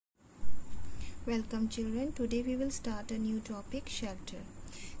Welcome children. Today we will start a new topic, shelter.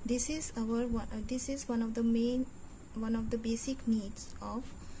 This is one of the basic needs of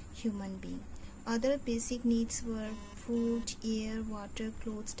human being. Other basic needs were food, air, water,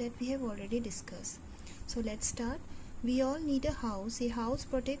 clothes that we have already discussed. So let's start. We all need a house. A house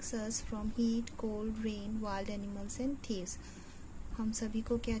protects us from heat, cold, rain, wild animals and thieves. हम सभी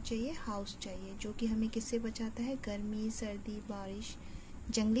को क्या चाहिए? House चाहिए, जो कि हमें किससे बचाता है? गर्मी, सर्दी, बारिश,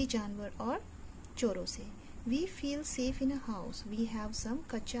 जंगली जानवर और चोरों से. We feel safe in a house. We have some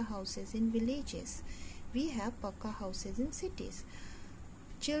kacha houses in villages. We have pakka houses in cities.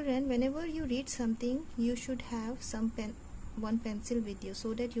 Children, whenever you read something, you should have one pencil with you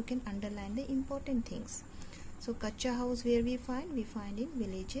so that you can underline the important things. So kacha house where we find in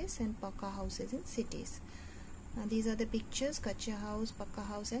villages, and pakka houses in cities. These are the pictures: kacha house, pakka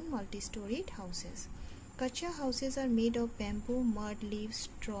house and multi-storied houses. Kacha houses are made of bamboo, mud, leaves,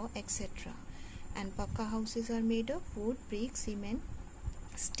 straw, etc. And pakka houses are made of wood, brick, cement,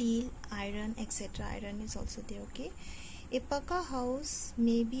 steel, iron, etc. Iron is also there. Okay, a pakka house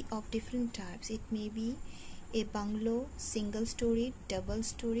may be of different types. It may be a bungalow, single storied, double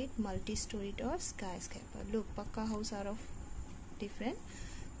storied, multi-storied or skyscraper. Look, pakka house are of different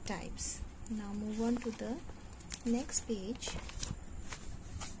types. Now move on to the next page.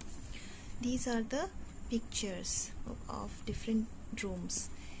 These are the pictures of different rooms.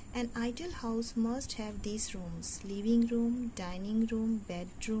 An ideal house must have these rooms: living room, dining room,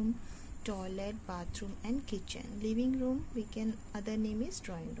 bedroom, toilet, bathroom and kitchen. Living room, other name is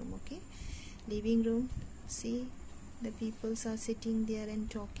drawing room. Okay, living room, see the peoples are sitting there and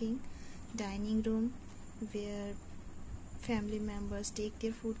talking. Dining room, where family members take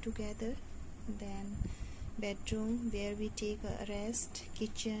their food together. Then bedroom, where we take a rest.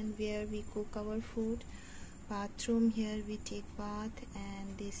 Kitchen, where we cook our food. Bathroom, here we take bath,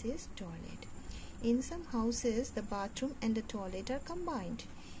 and this is toilet. In some houses the bathroom and the toilet are combined.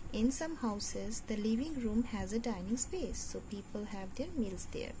 In some houses the living room has a dining space, so people have their meals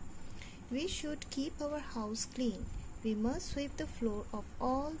there. We should keep our house clean. We must sweep the floor of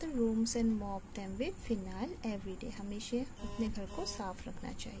all the rooms and mop them with phenyl every day. हमेशा अपने घर को साफ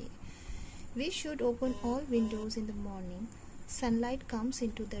रखना चाहिए. We should open all windows in the morning. Sunlight comes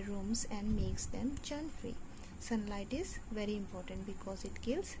into the rooms and makes them germ free. Sunlight is very important because it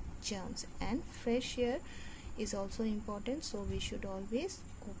kills germs, and fresh air is also important, so we should always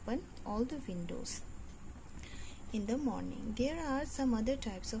open all the windows in the morning. There are some other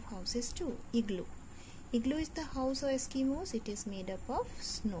types of houses too. Igloo. Igloo is the house of Eskimos. It is made up of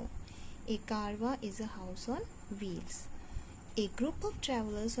snow. A karwa is a house on wheels. A group of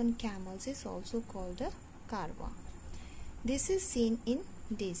travelers on camels is also called a karwa. This is seen in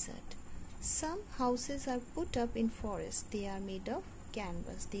desert. Some houses are put up in forests. They are made of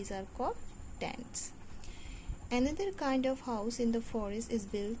canvas. These are called tents. Another kind of house in the forest is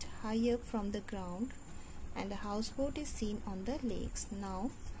built high up from the ground, and a houseboat is seen on the lakes.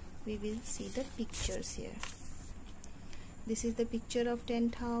 Now we will see the pictures here. This is the picture of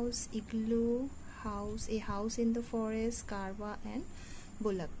tent house, igloo house, a house in the forest, karwa and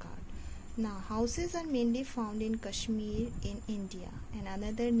bullock cart. Now houses are mainly found in Kashmir in India, and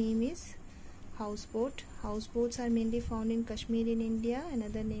another name is houseboat. Houseboats are mainly found in Kashmir in India.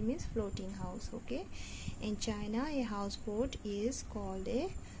 Another name is floating house. Okay, in China a houseboat is called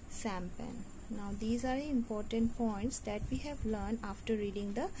a sampan. Now these are important points that we have learned after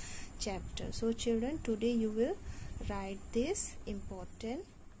reading the chapter. So children, today you will write these important